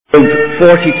Job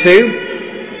 42.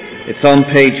 It's on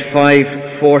page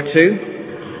 542.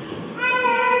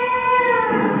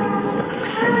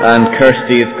 And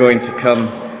Kirsty is going to come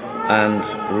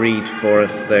and read for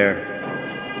us there.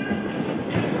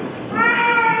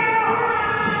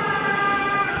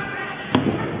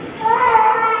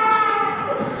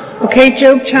 Okay,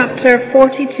 Job chapter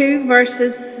 42,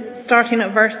 starting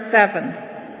at verse 7.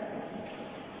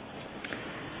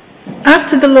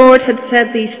 After the Lord had said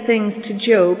these things to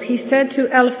Job, he said to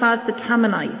Eliphaz the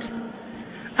Temanite,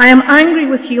 I am angry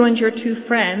with you and your two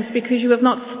friends because you have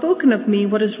not spoken of me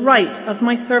what is right, as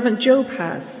my servant Job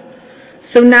has.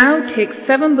 So now take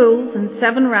 7 bulls and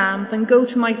 7 rams and go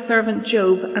to my servant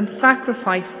Job and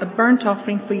sacrifice a burnt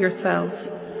offering for yourselves.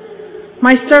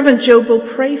 My servant Job will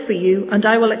pray for you, and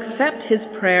I will accept his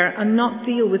prayer and not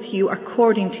deal with you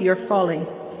according to your folly.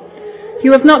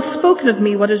 You have not spoken of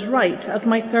me what is right, as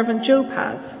my servant Job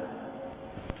has.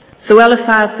 So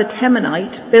Eliphaz the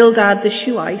Temanite, Bildad the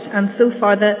Shuhite, and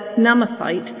Zophar the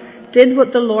Naamathite did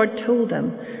what the Lord told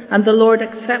them, and the Lord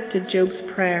accepted Job's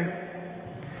prayer.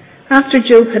 After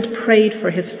Job had prayed for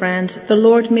his friend, the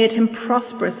Lord made him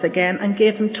prosperous again and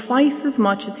gave him twice as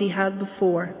much as he had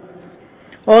before.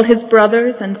 All his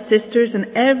brothers and sisters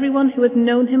and everyone who had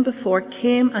known him before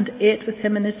came and ate with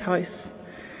him in his house.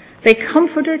 They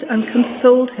comforted and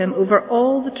consoled him over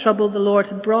all the trouble the Lord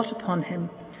had brought upon him,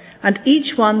 and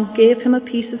each one gave him a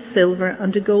piece of silver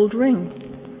and a gold ring.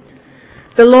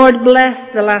 The Lord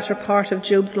blessed the latter part of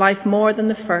Job's life more than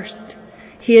the first.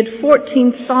 He had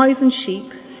 14,000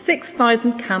 sheep,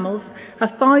 6,000 camels,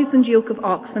 1,000 yoke of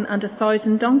oxen, and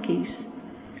 1,000 donkeys.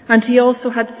 And he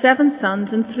also had 7 sons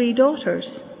and 3 daughters.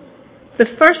 The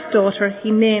first daughter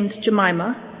he named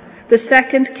Jemimah, the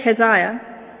second Keziah,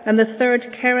 and the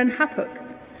third Keren Hapuk.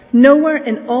 Nowhere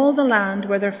in all the land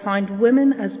were there found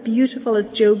women as beautiful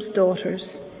as Job's daughters,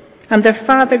 and their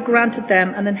father granted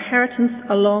them an inheritance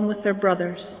along with their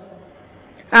brothers.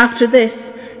 After this,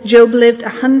 Job lived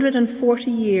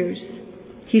 140 years.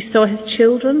 He saw his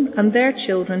children and their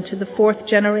children to the 4th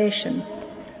generation,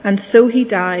 and so he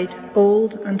died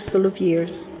old and full of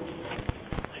years.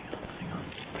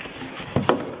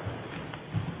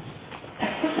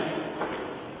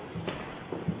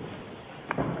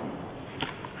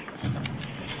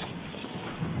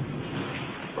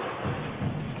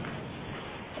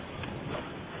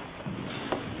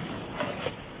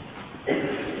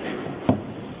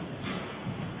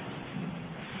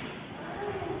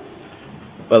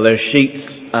 Well, there's sheets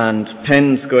and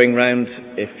pens going round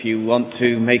if you want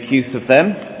to make use of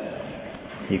them.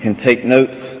 You can take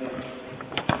notes.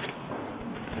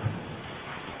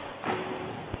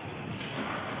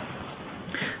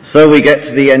 So we get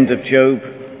to the end of Job.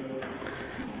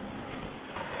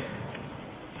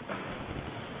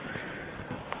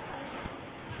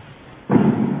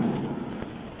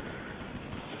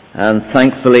 And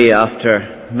thankfully,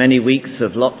 after many weeks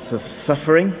of lots of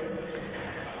suffering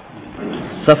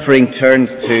turns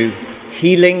to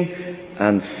healing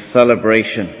and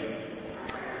celebration.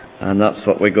 And that's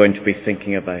what we're going to be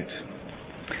thinking about.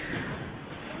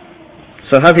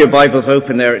 So have your Bibles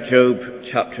open there at Job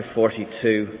chapter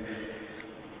 42.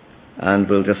 And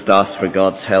we'll just ask for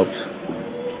God's help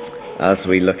as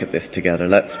we look at this together.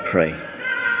 Let's pray.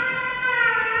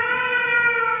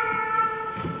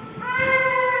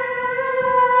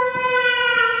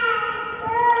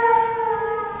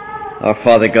 Our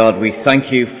Father God, we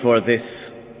thank you for this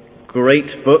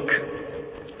great book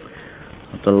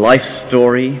of the life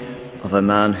story of a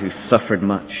man who suffered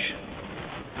much.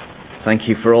 Thank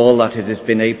you for all that it has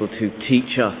been able to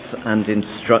teach us and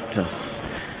instruct us.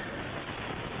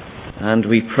 And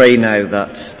we pray now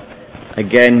that,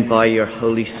 again by your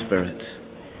Holy Spirit,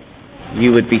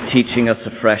 you would be teaching us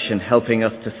afresh and helping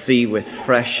us to see with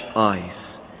fresh eyes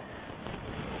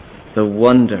the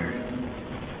wonder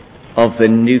of the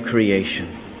new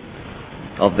creation,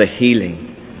 of the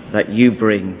healing that you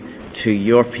bring to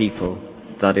your people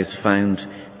that is found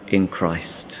in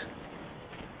Christ.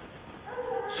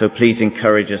 So please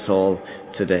encourage us all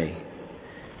today.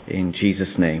 In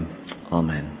Jesus' name,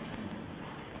 amen.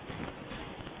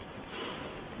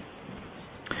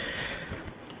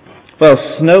 Well,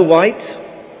 Snow White,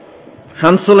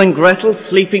 Hansel and Gretel,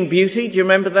 Sleeping Beauty, do you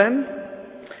remember them?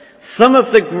 Some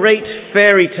of the great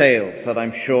fairy tales that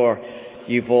I'm sure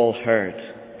you've all heard.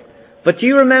 But do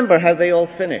you remember how they all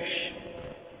finish?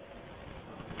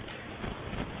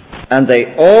 And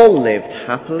they all lived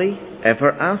happily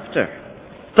ever after.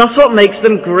 That's what makes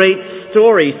them great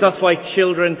stories. That's why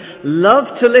children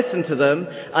love to listen to them,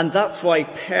 and that's why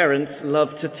parents love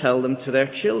to tell them to their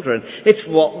children. It's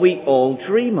what we all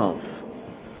dream of.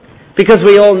 Because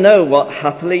we all know what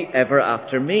happily ever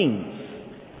after means.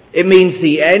 It means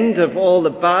the end of all the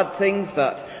bad things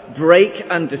that break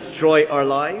and destroy our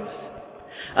lives.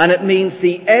 And it means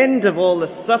the end of all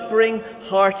the suffering,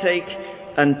 heartache,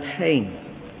 and pain.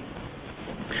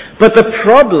 But the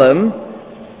problem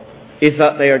is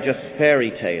that they are just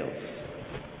fairy tales.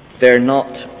 They're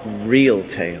not real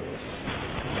tales.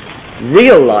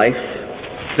 Real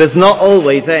life does not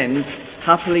always end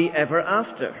happily ever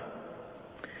after.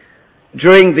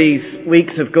 During these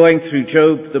weeks of going through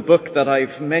Job, the book that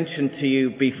I've mentioned to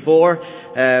you before,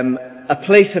 A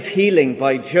Place of Healing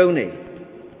by Jonny.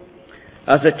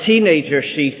 As a teenager,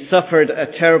 she suffered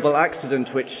a terrible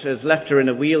accident which has left her in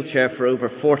a wheelchair for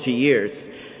over 40 years,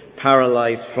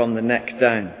 paralyzed from the neck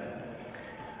down.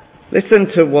 Listen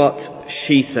to what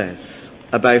she says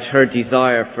about her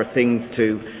desire for things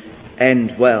to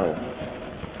end well.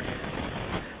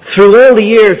 Through all the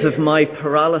years of my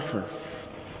paralysis,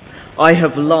 I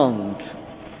have longed,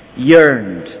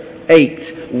 yearned,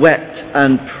 ached, wept,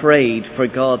 and prayed for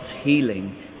God's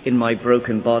healing in my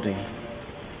broken body.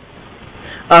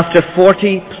 After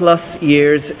 40 plus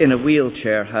years in a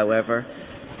wheelchair, however,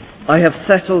 I have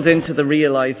settled into the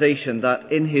realization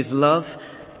that in His love,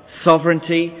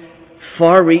 sovereignty,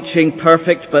 far-reaching,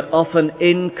 perfect, but often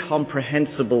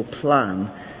incomprehensible plan,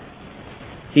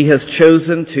 He has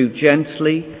chosen to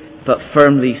gently but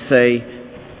firmly say,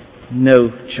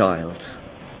 "No, child,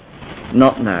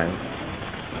 not now,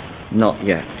 not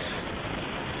yet."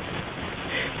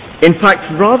 In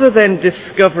fact, rather than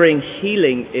discovering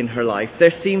healing in her life,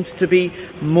 there seems to be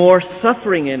more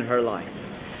suffering in her life.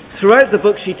 Throughout the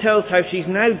book, she tells how she's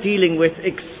now dealing with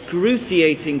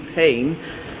excruciating pain,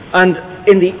 and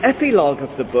in the epilogue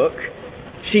of the book,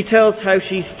 she tells how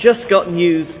she's just got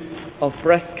news of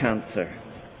breast cancer.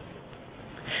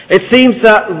 It seems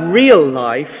that real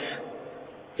life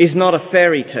is not a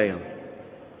fairy tale.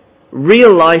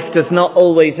 Real life does not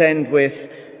always end with,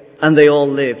 "and they all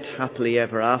lived happily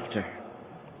ever after."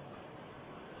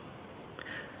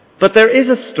 But there is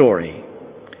a story.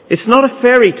 It's not a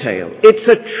fairy tale. It's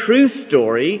a true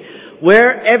story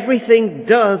where everything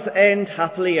does end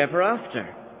happily ever after.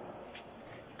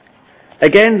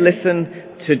 Again, listen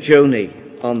to Jonny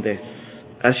on this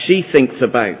as she thinks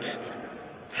about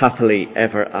happily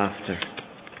ever after.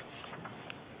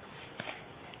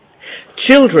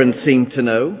 Children seem to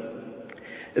know.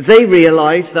 They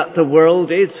realize that the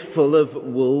world is full of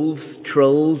wolves,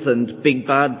 trolls, and big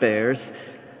bad bears.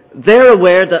 They're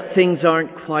aware that things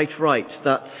aren't quite right,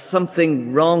 that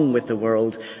something wrong with the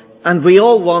world, and we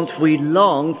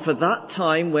long for that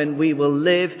time when we will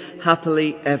live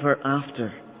happily ever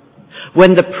after.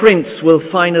 When the prince will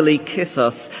finally kiss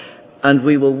us and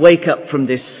we will wake up from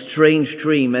this strange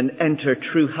dream and enter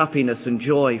true happiness and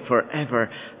joy forever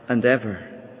and ever.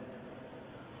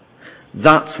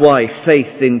 That's why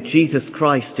faith in Jesus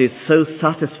Christ is so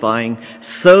satisfying,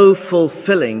 so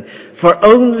fulfilling, for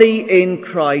only in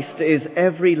Christ is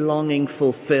every longing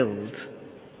fulfilled,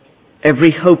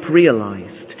 every hope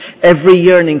realized, every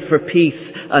yearning for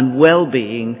peace and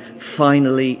well-being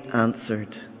finally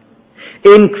answered.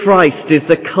 In Christ is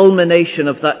the culmination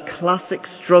of that classic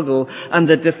struggle and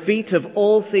the defeat of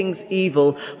all things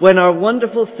evil, when our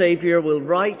wonderful Saviour will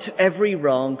right every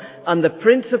wrong and the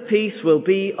Prince of Peace will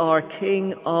be our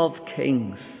King of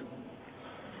Kings.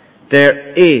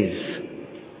 There is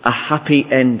a happy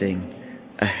ending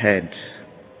ahead.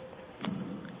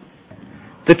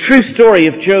 The true story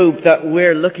of Job that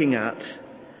we're looking at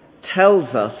tells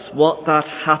us what that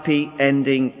happy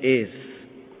ending is.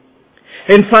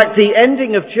 In fact, the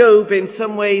ending of Job in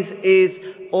some ways is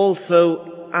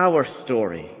also our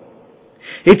story.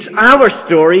 It's our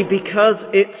story because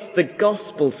it's the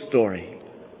gospel story.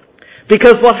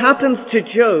 Because what happens to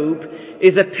Job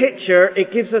is a picture,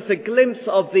 it gives us a glimpse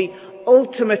of the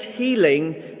ultimate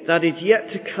healing that is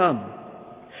yet to come,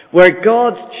 where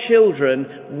God's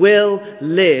children will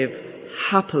live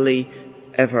happily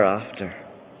ever after.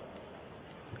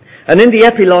 And in the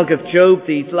epilogue of Job,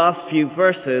 these last few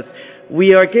verses,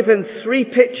 we are given three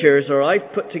pictures, or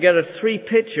I've put together three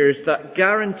pictures that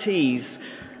guarantees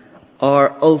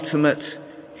our ultimate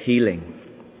healing.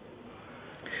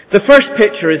 The first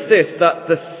picture is this, that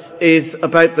this is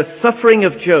about the suffering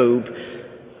of Job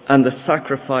and the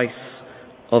sacrifice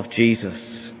of Jesus.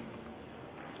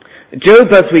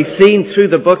 Job, as we've seen through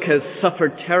the book, has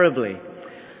suffered terribly.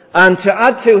 And to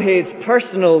add to his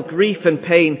personal grief and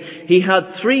pain, he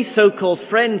had three so-called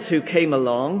friends who came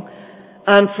along,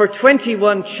 and for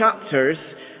 21 chapters,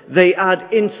 they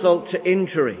add insult to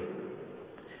injury.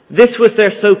 This was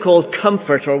their so-called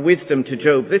comfort or wisdom to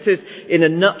Job. This is, in a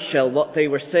nutshell, what they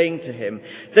were saying to him.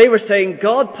 They were saying,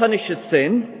 God punishes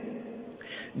sin,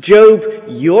 Job,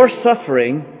 you're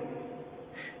suffering.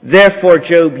 Therefore,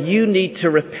 Job, you need to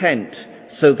repent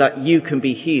so that you can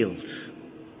be healed.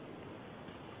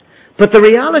 But the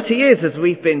reality is, as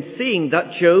we've been seeing,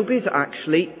 that Job is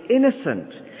actually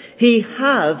innocent. He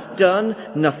has done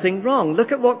nothing wrong.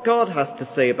 Look at what God has to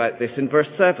say about this in verse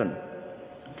 7,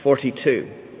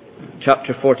 42.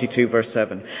 Chapter 42, verse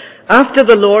 7. After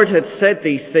the Lord had said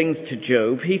these things to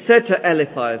Job, he said to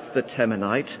Eliphaz the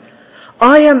Temanite,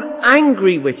 I am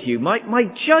angry with you. My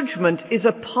judgment is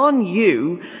upon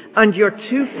you and your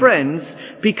two friends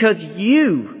because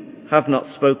you have not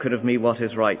spoken of me what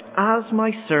is right, as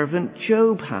my servant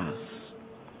Job has.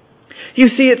 You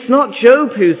see, it's not Job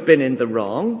who's been in the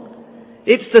wrong.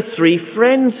 It's the three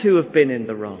friends who have been in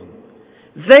the wrong.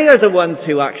 They are the ones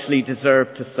who actually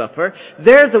deserve to suffer.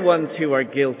 They're the ones who are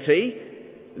guilty.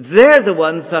 They're the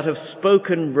ones that have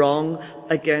spoken wrong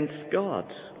against God.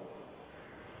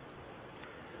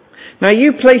 Now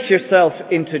you place yourself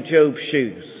into Job's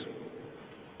shoes.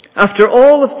 After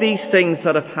all of these things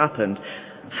that have happened,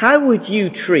 how would you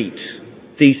treat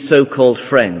these so-called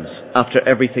friends after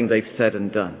everything they've said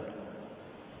and done?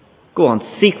 Go on,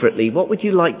 secretly, what would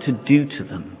you like to do to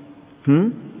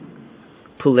them?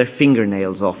 Pull their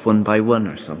fingernails off one by one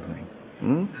or something?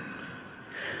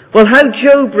 Well, how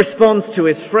Job responds to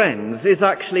his friends is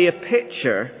actually a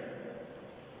picture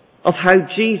of how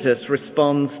Jesus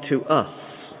responds to us.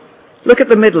 Look at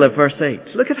the middle of verse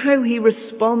 8. Look at how he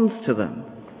responds to them.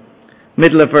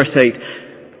 Middle of verse 8.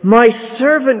 My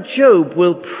servant Job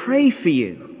will pray for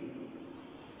you,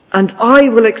 and I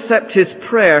will accept his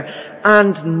prayer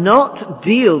and not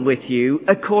deal with you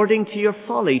according to your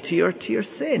folly, to your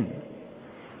sin.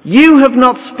 You have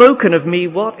not spoken of me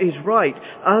what is right,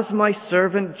 as my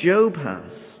servant Job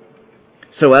has.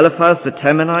 So Eliphaz the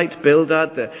Temanite,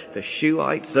 Bildad the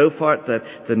Shuhite, Zophar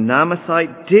the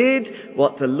Naamathite did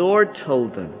what the Lord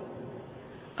told them,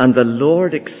 and the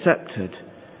Lord accepted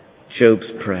Job's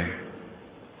prayer.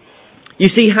 You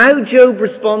see, how Job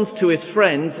responds to his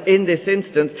friends in this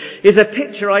instance is a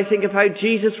picture, I think, of how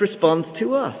Jesus responds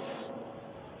to us.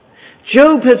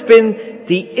 Job has been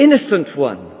the innocent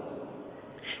one.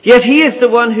 Yet he is the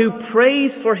one who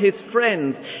prays for his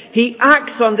friends. He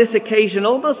acts on this occasion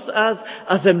almost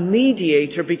as a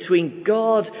mediator between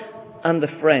God and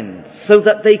the friends, so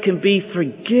that they can be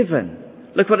forgiven.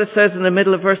 Look what it says in the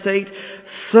middle of verse 8.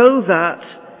 So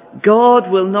that God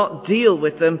will not deal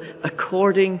with them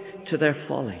according to their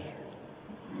folly.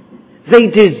 They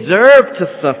deserve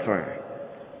to suffer.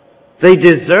 They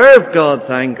deserve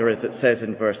God's anger, as it says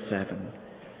in verse 7.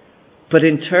 But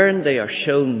in turn, they are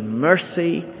shown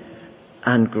mercy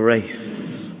and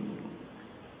grace.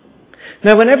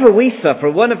 Now, whenever we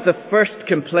suffer, one of the first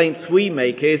complaints we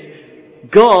make is,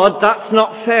 God, that's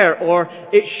not fair, or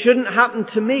it shouldn't happen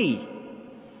to me.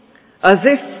 As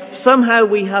if somehow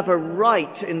we have a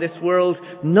right in this world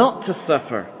not to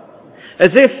suffer.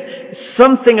 As if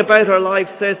something about our lives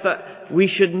says that we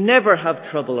should never have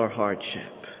trouble or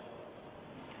hardship.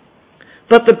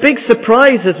 But the big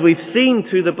surprise, as we've seen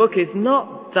through the book, is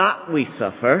not that we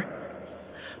suffer,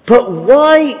 but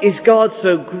why is God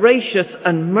so gracious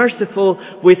and merciful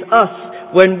with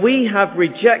us when we have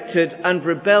rejected and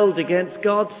rebelled against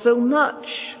God so much?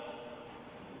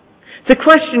 The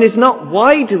question is not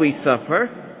why do we suffer,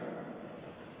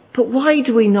 but why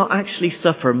do we not actually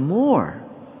suffer more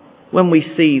when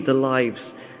we see the lives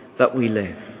that we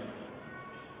live?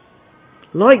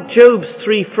 Like Job's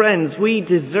three friends, we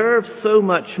deserve so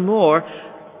much more,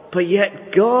 but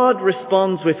yet God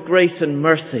responds with grace and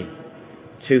mercy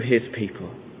to his people.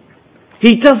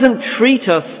 He doesn't treat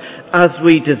us as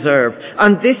we deserve.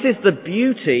 And this is the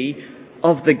beauty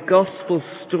of the gospel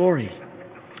story.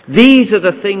 These are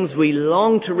the things we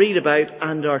long to read about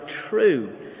and are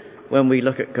true when we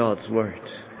look at God's word.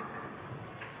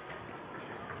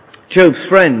 Job's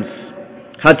friends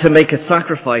had to make a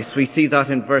sacrifice. We see that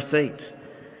in verse 8.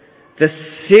 The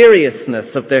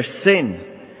seriousness of their sin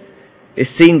is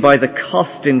seen by the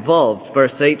cost involved.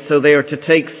 Verse 8, so they are to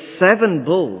take 7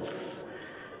 bulls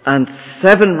and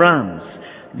 7 rams.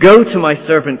 Go to my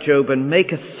servant Job and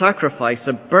make a sacrifice,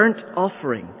 a burnt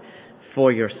offering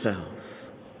for yourselves.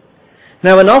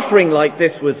 Now, an offering like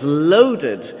this was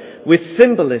loaded with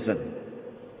symbolism.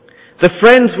 The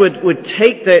friends would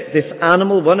take this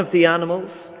animal, one of the animals,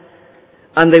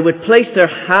 and they would place their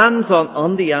hands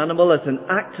on the animal as an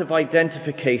act of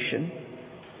identification.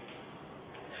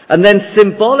 And then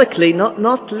symbolically,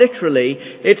 not literally,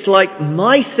 it's like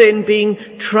my sin being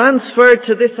transferred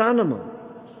to this animal.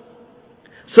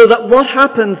 So that what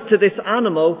happens to this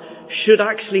animal should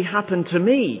actually happen to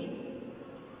me.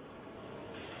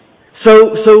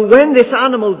 So when this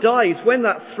animal dies, when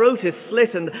that throat is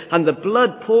slit and the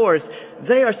blood pours,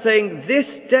 they are saying this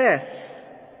death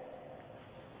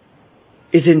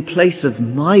is in place of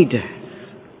my death.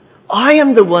 I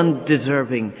am the one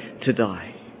deserving to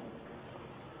die.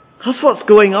 That's what's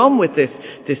going on with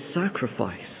this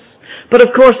sacrifice. But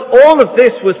of course, all of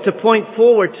this was to point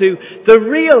forward to the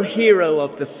real hero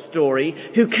of the story,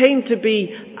 who came to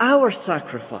be our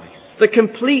sacrifice, the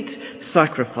complete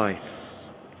sacrifice.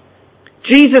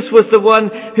 Jesus was the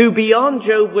one who, beyond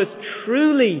Job, was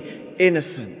truly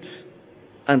innocent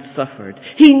and suffered.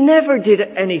 He never did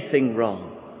anything wrong.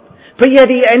 But yet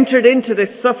he entered into this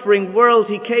suffering world.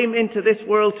 He came into this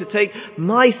world to take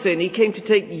my sin. He came to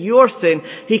take your sin.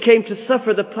 He came to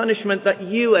suffer the punishment that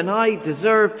you and I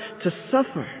deserve to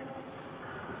suffer.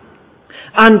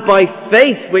 And by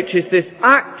faith, which is this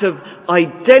act of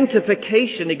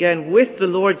identification again with the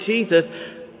Lord Jesus,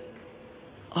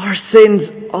 our sins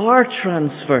are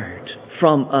transferred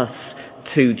from us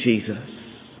to Jesus.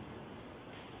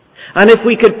 And if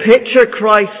we could picture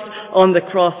Christ on the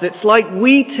cross, it's like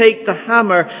we take the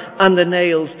hammer and the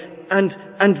nails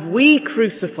and we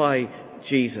crucify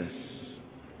Jesus.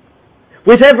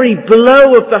 With every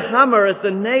blow of the hammer as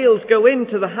the nails go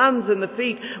into the hands and the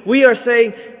feet, we are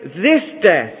saying, this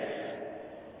death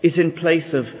is in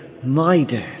place of my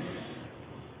death.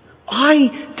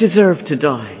 I deserve to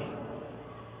die.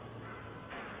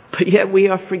 But yet we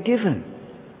are forgiven.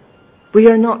 We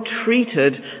are not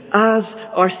treated as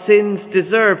our sins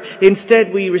deserve.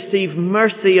 Instead, we receive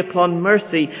mercy upon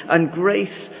mercy and grace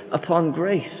upon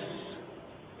grace.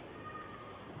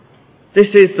 This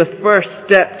is the first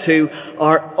step to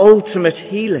our ultimate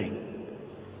healing,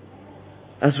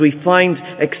 as we find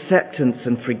acceptance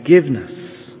and forgiveness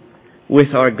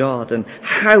with our God and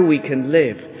how we can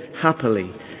live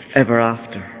happily ever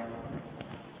after.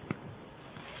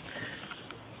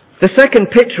 The second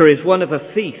picture is one of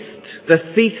a feast, the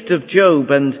feast of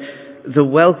Job and the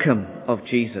welcome of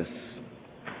Jesus.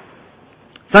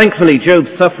 Thankfully, Job's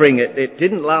suffering, it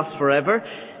didn't last forever.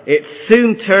 It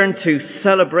soon turned to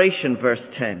celebration, verse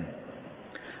 10.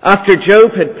 After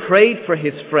Job had prayed for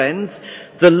his friends,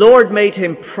 the Lord made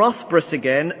him prosperous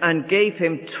again and gave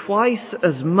him twice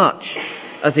as much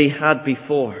as he had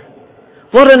before.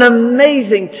 What an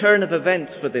amazing turn of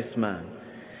events for this man.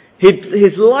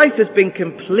 His life has been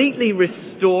completely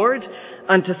restored,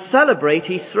 and to celebrate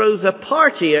he throws a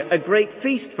party, a great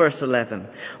feast, verse 11.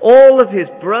 All of his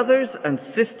brothers and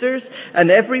sisters and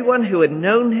everyone who had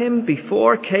known him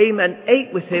before came and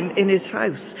ate with him in his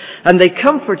house, and they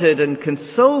comforted and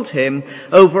consoled him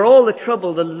over all the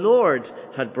trouble the Lord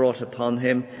had brought upon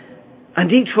him,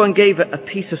 and each one gave a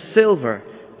piece of silver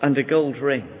and a gold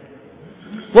ring.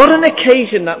 What an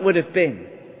occasion that would have been!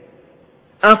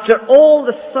 After all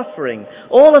the suffering,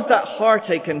 all of that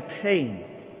heartache and pain,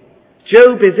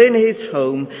 Job is in his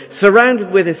home,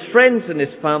 surrounded with his friends and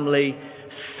his family,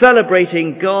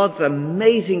 celebrating God's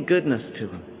amazing goodness to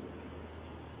him.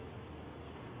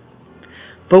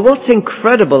 But what's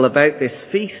incredible about this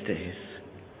feast is,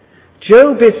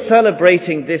 Job is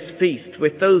celebrating this feast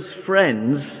with those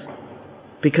friends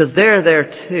because they're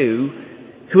there too,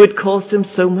 who had caused him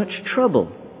so much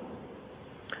trouble.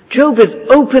 Job has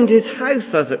opened his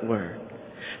house, as it were.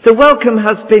 The welcome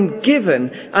has been given,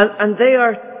 and they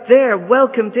are there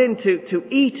welcomed in to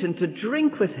eat and to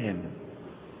drink with him.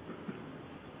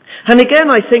 And again,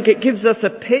 I think it gives us a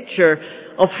picture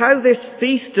of how this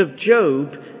feast of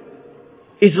Job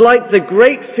is like the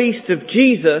great feast of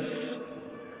Jesus,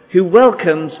 who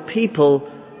welcomes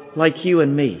people like you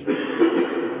and me.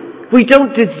 We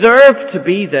don't deserve to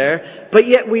be there, but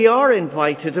yet we are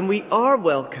invited and we are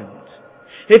welcomed.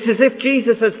 It's as if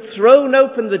Jesus has thrown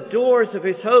open the doors of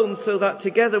his home so that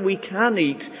together we can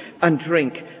eat and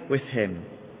drink with him.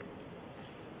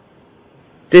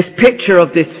 This picture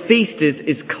of this feast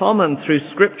is common through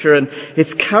Scripture, and it's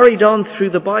carried on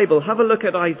through the Bible. Have a look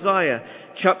at Isaiah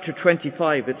chapter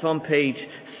 25. It's on page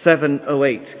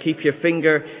 708. Keep your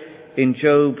finger in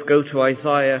Job. Go to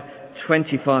Isaiah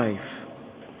 25.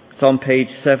 It's on page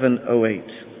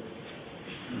 708.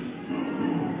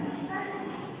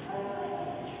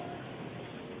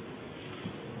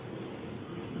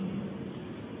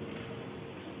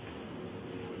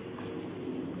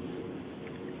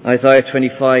 Isaiah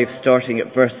 25, starting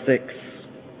at verse 6.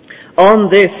 On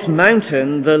this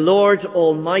mountain the Lord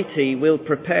Almighty will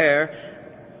prepare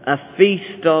a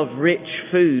feast of rich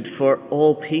food for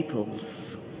all peoples,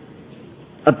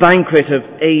 a banquet of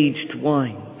aged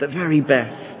wine, the very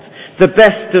best, the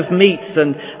best of meats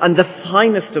and the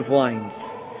finest of wines,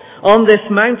 On this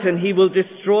mountain he will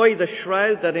destroy the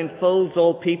shroud that enfolds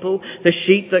all people, the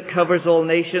sheet that covers all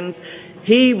nations.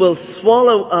 He will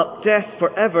swallow up death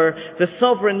forever. The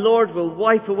sovereign Lord will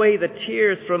wipe away the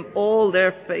tears from all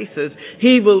their faces.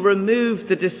 He will remove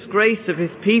the disgrace of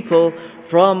his people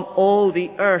from all the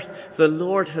earth. The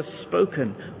Lord has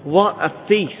spoken. What a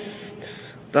feast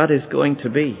that is going to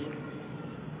be.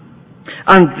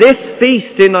 And this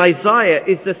feast in Isaiah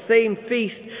is the same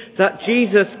feast that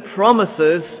Jesus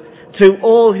promises to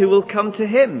all who will come to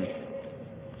him.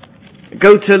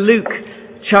 Go to Luke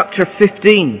chapter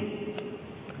 15.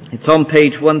 It's on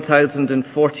page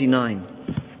 1049.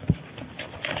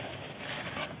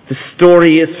 The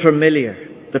story is familiar.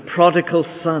 The prodigal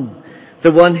son,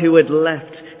 the one who had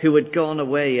left, who had gone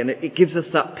away. And it gives us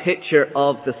that picture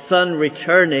of the son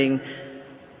returning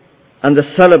and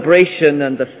the celebration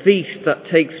and the feast that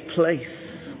takes place.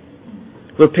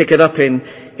 We'll pick it up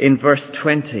in verse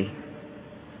 20.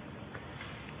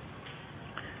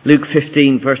 Luke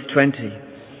 15, verse 20.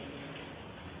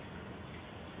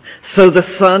 So the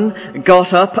son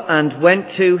got up and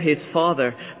went to his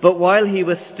father. But while he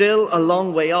was still a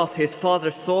long way off, his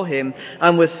father saw him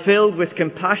and was filled with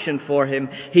compassion for him.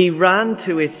 He ran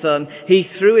to his son. He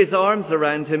threw his arms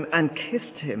around him and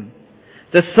kissed him.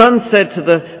 The son said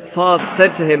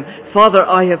to him, Father,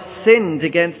 I have sinned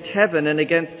against heaven and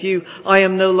against you. I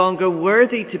am no longer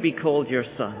worthy to be called your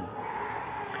son.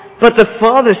 But the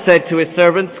father said to his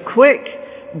servants,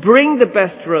 Quick, bring the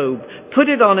best robe, put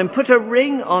it on him, put a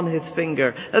ring on his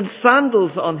finger and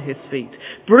sandals on his feet.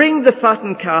 Bring the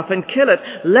fattened calf and kill it.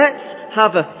 Let's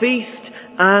have a feast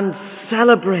and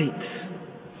celebrate.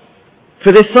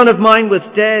 For this son of mine was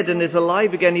dead and is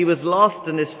alive again. He was lost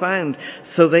and is found.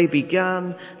 So they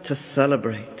began to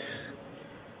celebrate.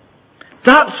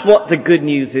 That's what the good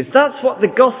news is. That's what the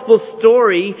gospel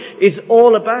story is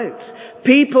all about.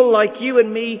 People like you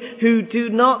and me who do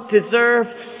not deserve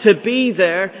to be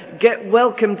there get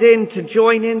welcomed in to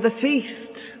join in the feast.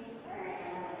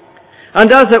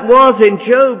 And as it was in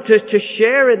Job, to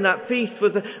share in that feast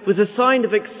was a sign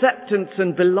of acceptance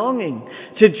and belonging.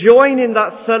 To join in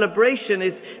that celebration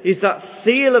is that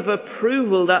seal of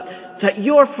approval that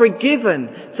you're forgiven,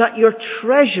 that you're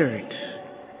treasured.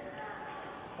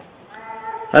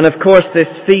 And of course this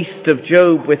feast of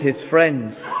Job with his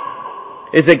friends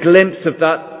is a glimpse of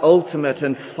that ultimate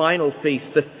and final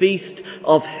feast, the feast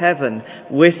of heaven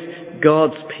with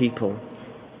God's people.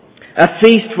 A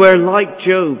feast where, like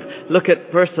Job, look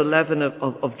at verse 11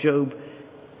 of Job,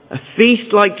 a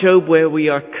feast like Job where we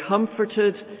are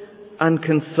comforted and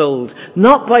consoled,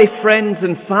 not by friends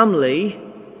and family,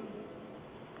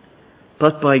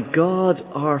 but by God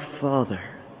our Father,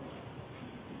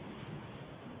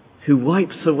 who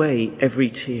wipes away every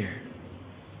tear.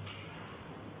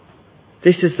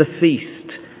 This is the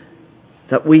feast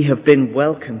that we have been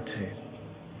welcomed to.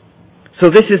 So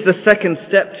this is the second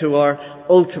step to our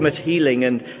ultimate healing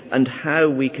and how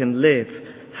we can live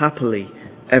happily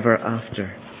ever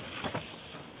after.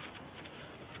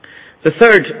 The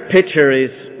third picture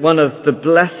is one of the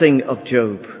blessing of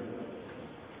Job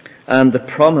and the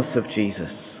promise of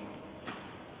Jesus.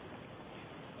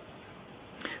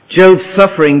 Job's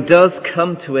suffering does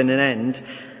come to an end,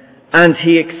 and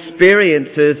he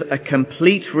experiences a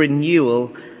complete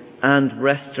renewal and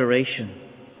restoration.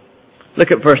 Look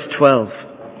at verse 12.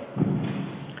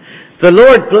 The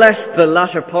Lord blessed the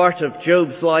latter part of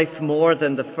Job's life more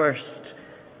than the first.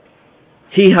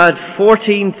 He had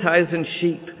 14,000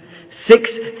 sheep,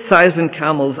 6,000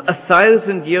 camels,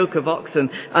 1,000 yoke of oxen,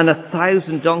 and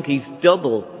 1,000 donkeys,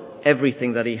 double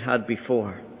everything that he had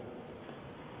before.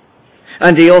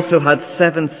 And he also had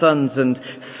 7 sons and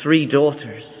 3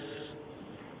 daughters.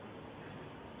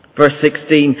 Verse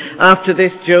 16, after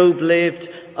this Job lived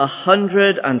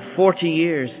 140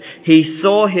 years. He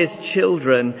saw his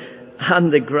children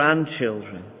and the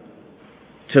grandchildren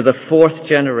to the 4th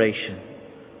generation.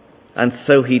 And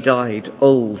so he died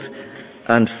old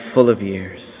and full of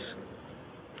years.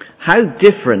 How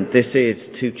different this is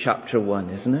to chapter 1,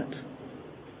 isn't it?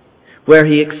 Where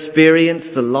he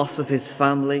experienced the loss of his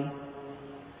family,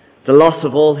 the loss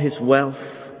of all his wealth,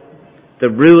 the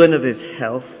ruin of his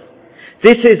health.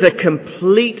 This is a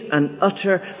complete and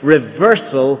utter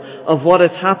reversal of what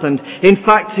has happened. In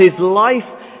fact, his life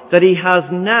that he has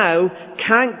now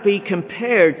can't be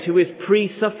compared to his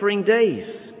pre-suffering days.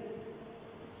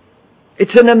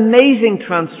 It's an amazing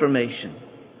transformation.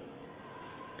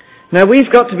 Now,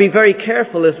 we've got to be very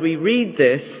careful as we read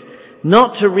this,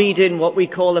 not to read in what we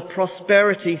call a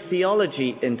prosperity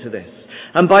theology into this.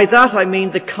 And by that I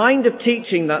mean the kind of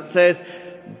teaching that says,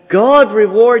 God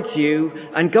rewards you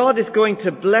and God is going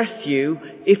to bless you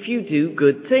if you do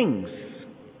good things.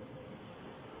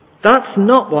 That's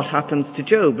not what happens to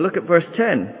Job. Look at verse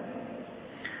 10.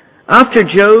 After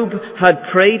Job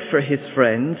had prayed for his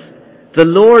friends, the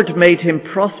Lord made him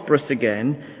prosperous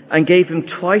again and gave him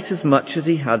twice as much as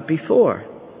he had before.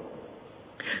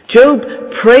 Job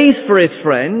prays for his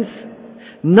friends,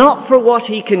 not for what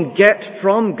he can get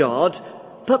from God,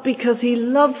 but because he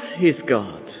loves his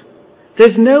God.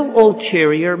 There's no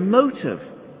ulterior motive.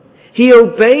 He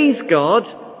obeys God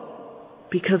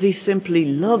because he simply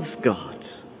loves God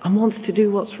and wants to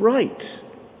do what's right.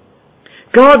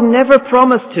 God never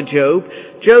promised to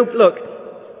Job, look,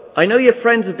 I know your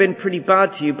friends have been pretty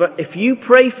bad to you, but if you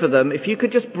pray for them, if you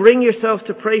could just bring yourself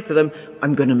to pray for them,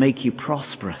 I'm going to make you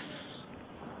prosperous.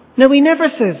 No, he never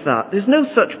says that. There's no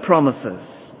such promises.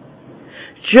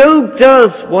 Job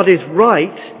does what is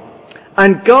right,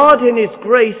 and God in his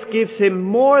grace gives him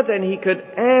more than he could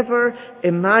ever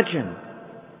imagine.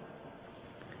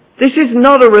 This is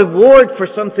not a reward for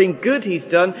something good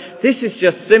he's done. This is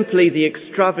just simply the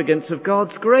extravagance of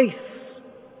God's grace.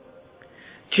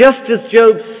 Just as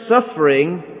Job's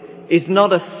suffering is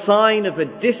not a sign of a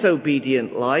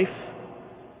disobedient life,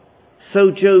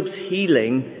 so Job's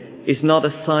healing is not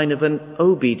a sign of an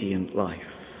obedient life.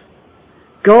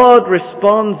 God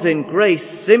responds in grace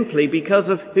simply because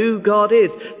of who God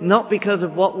is, not because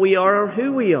of what we are or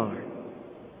who we are.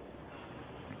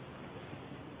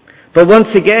 But once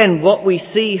again, what we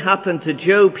see happen to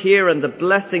Job here and the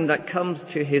blessing that comes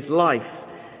to his life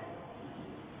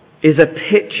is a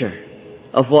picture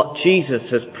of what Jesus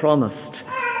has promised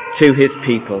to his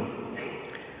people.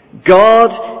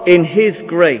 God, in his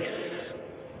grace,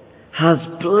 has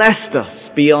blessed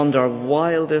us beyond our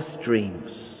wildest dreams.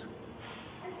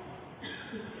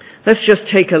 Let's just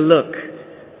take a look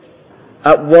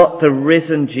at what the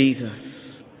risen Jesus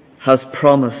has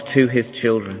promised to his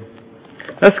children.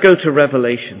 Let's go to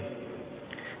Revelation,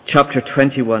 chapter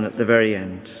 21 at the very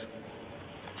end.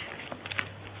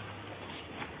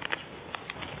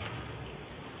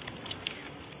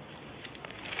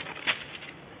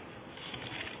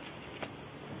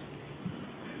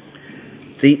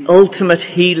 The ultimate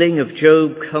healing of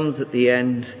Job comes at the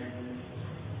end,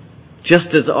 just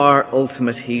as our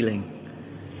ultimate healing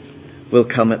will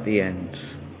come at the end.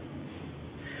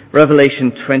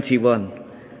 Revelation 21,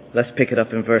 let's pick it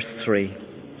up in verse 3.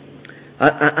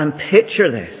 And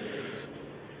picture this.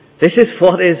 This is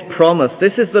what is promised.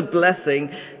 This is the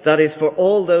blessing that is for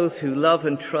all those who love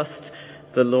and trust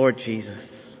the Lord Jesus.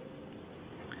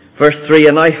 Verse 3,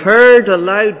 and I heard a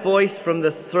loud voice from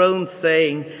the throne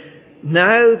saying,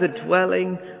 now the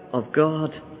dwelling of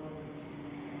God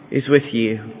is with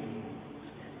you,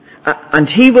 and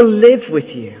he will live with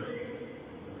you,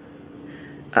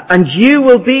 and you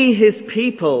will be his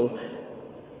people,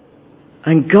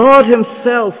 and God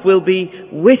himself will be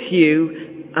with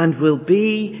you and will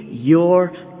be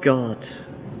your God.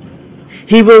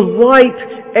 He will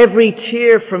wipe every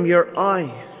tear from your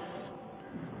eyes.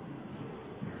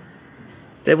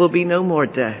 There will be no more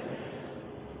death.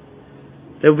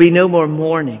 There will be no more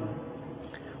mourning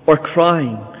or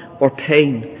crying or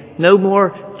pain. No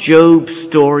more Job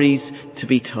stories to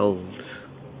be told.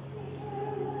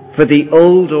 For the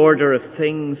old order of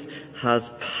things has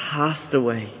passed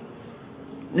away.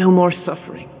 No more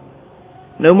suffering.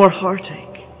 No more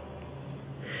heartache.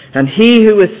 And he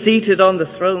who is seated on the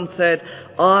throne said,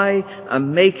 I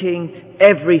am making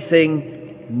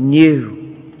everything new.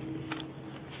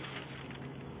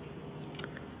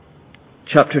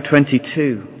 Chapter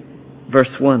 22,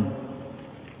 verse 1.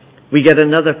 We get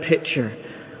another picture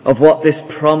of what this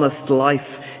promised life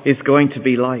is going to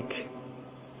be like.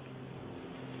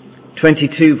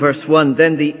 22 verse 1,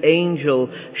 then the angel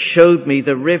showed me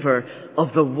the river of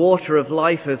the water of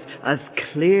life as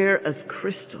clear as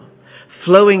crystal,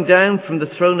 flowing down from the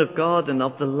throne of God and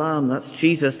of the Lamb, that's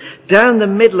Jesus, down the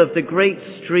middle of the great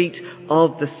street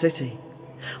of the city.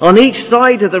 On each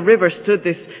side of the river stood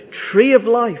this tree of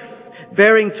life,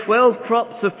 bearing 12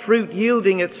 crops of fruit,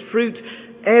 yielding its fruit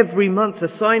every month,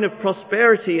 a sign of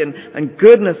prosperity and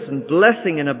goodness and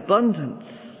blessing and abundance.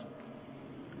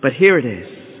 But here it is.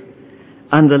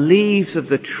 And the leaves of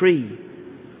the tree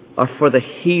are for the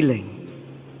healing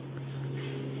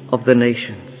of the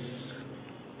nations.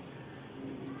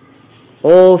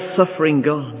 All suffering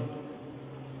gone.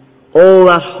 All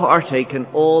that heartache and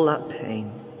all that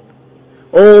pain.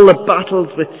 All the battles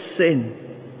with sin.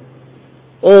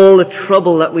 All the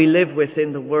trouble that we live with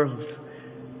in the world.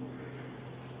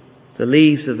 The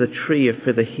leaves of the tree are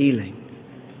for the healing.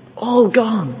 All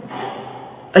gone.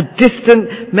 A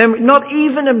distant memory, not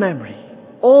even a memory.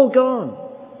 All gone.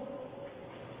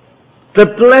 The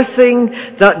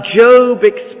blessing that Job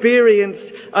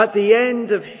experienced at the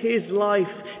end of his life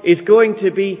is going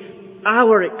to be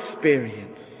our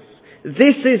experience.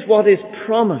 This is what is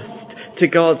promised to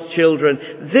God's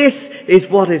children. This is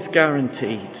what is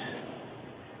guaranteed.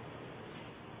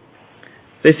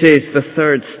 This is the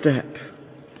third step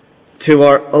to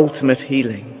our ultimate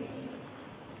healing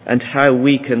and how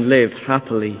we can live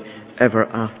happily ever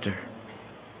after.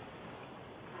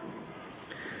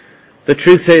 The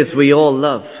truth is, we all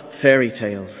love fairy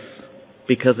tales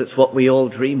because it's what we all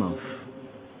dream of.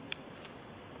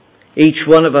 Each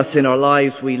one of us in our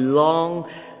lives, we long,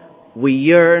 we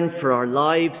yearn for our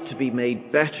lives to be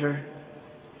made better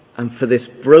and for this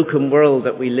broken world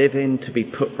that we live in to be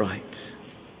put right,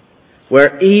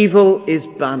 where evil is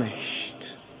banished,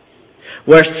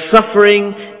 where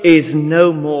suffering is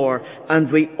no more,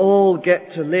 and we all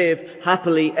get to live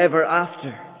happily ever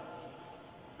after.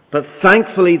 But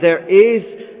thankfully there is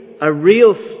a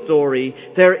real story,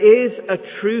 there is a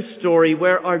true story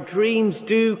where our dreams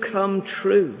do come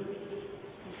true.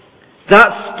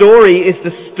 That story is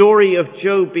the story of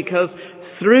Job, because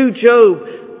through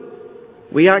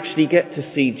Job we actually get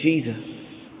to see Jesus.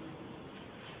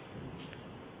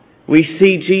 We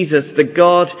see Jesus, the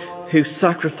God who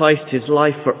sacrificed his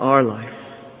life for our life.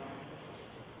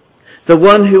 The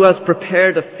one who has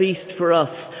prepared a feast for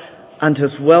us and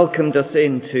has welcomed us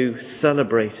in to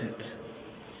celebrate it.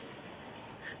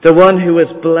 The one who has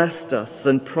blessed us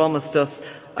and promised us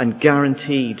and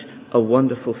guaranteed a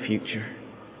wonderful future.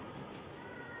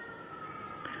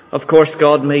 Of course,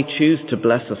 God may choose to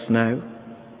bless us now.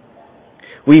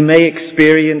 We may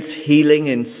experience healing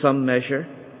in some measure.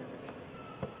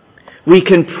 We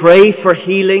can pray for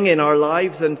healing in our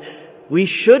lives, and we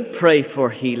should pray for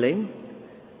healing.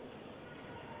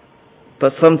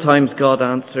 But sometimes God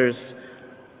answers,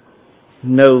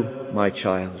 "No, my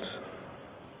child.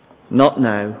 Not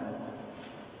now.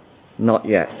 Not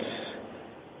yet."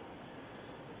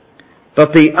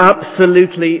 But be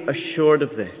absolutely assured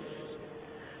of this.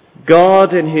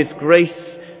 God in his grace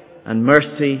and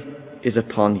mercy is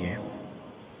upon you.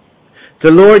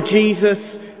 The Lord Jesus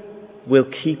will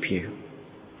keep you.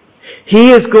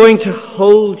 He is going to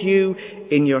hold you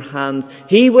in your hands.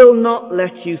 He will not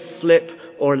let you slip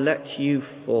or let you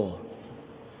fall.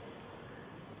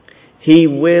 He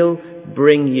will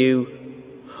bring you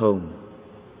home.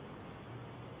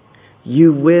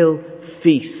 You will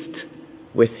feast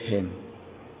with him.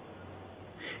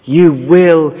 You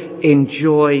will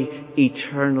enjoy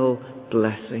eternal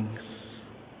blessings.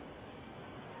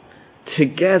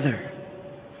 Together,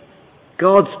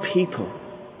 God's people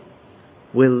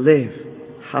will live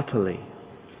happily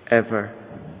ever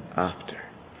after.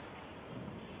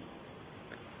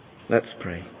 Let's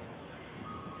pray.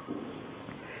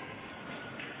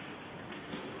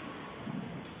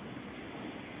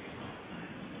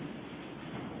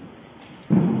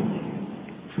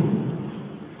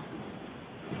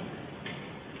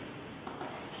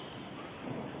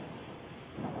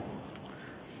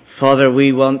 Father,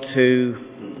 we want to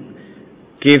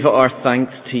give our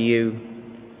thanks to you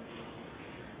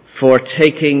for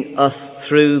taking us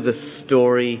through the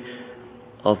story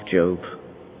of Job,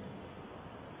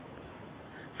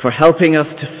 for helping us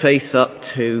to face up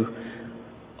to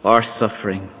our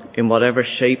suffering in whatever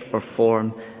shape or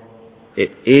form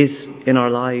it is in our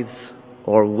lives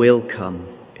or will come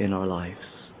in our lives.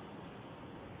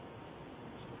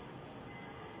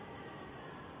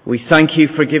 We thank you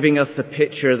for giving us the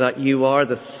picture that you are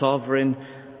the sovereign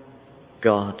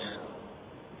God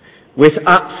with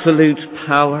absolute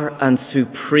power and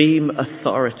supreme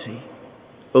authority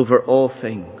over all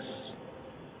things.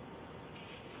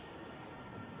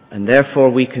 And therefore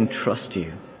we can trust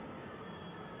you.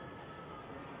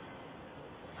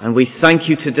 And we thank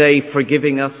you today for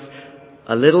giving us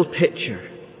a little picture,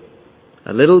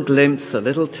 a little glimpse, a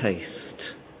little taste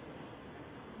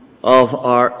of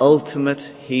our ultimate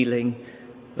healing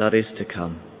that is to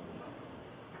come.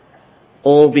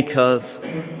 All because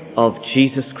of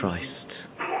Jesus Christ.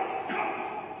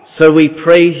 So we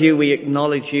praise you, we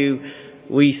acknowledge you,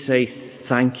 we say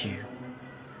thank you.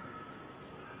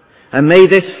 And may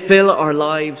this fill our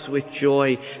lives with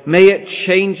joy. May it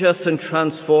change us and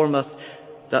transform us,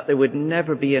 that there would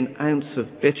never be an ounce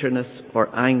of bitterness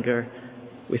or anger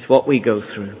with what we go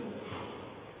through.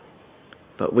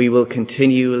 But we will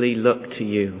continually look to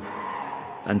you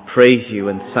and praise you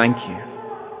and thank you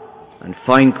and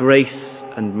find grace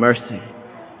and mercy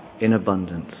in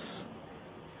abundance.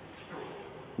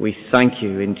 We thank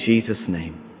you in Jesus'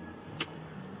 name.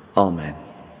 Amen.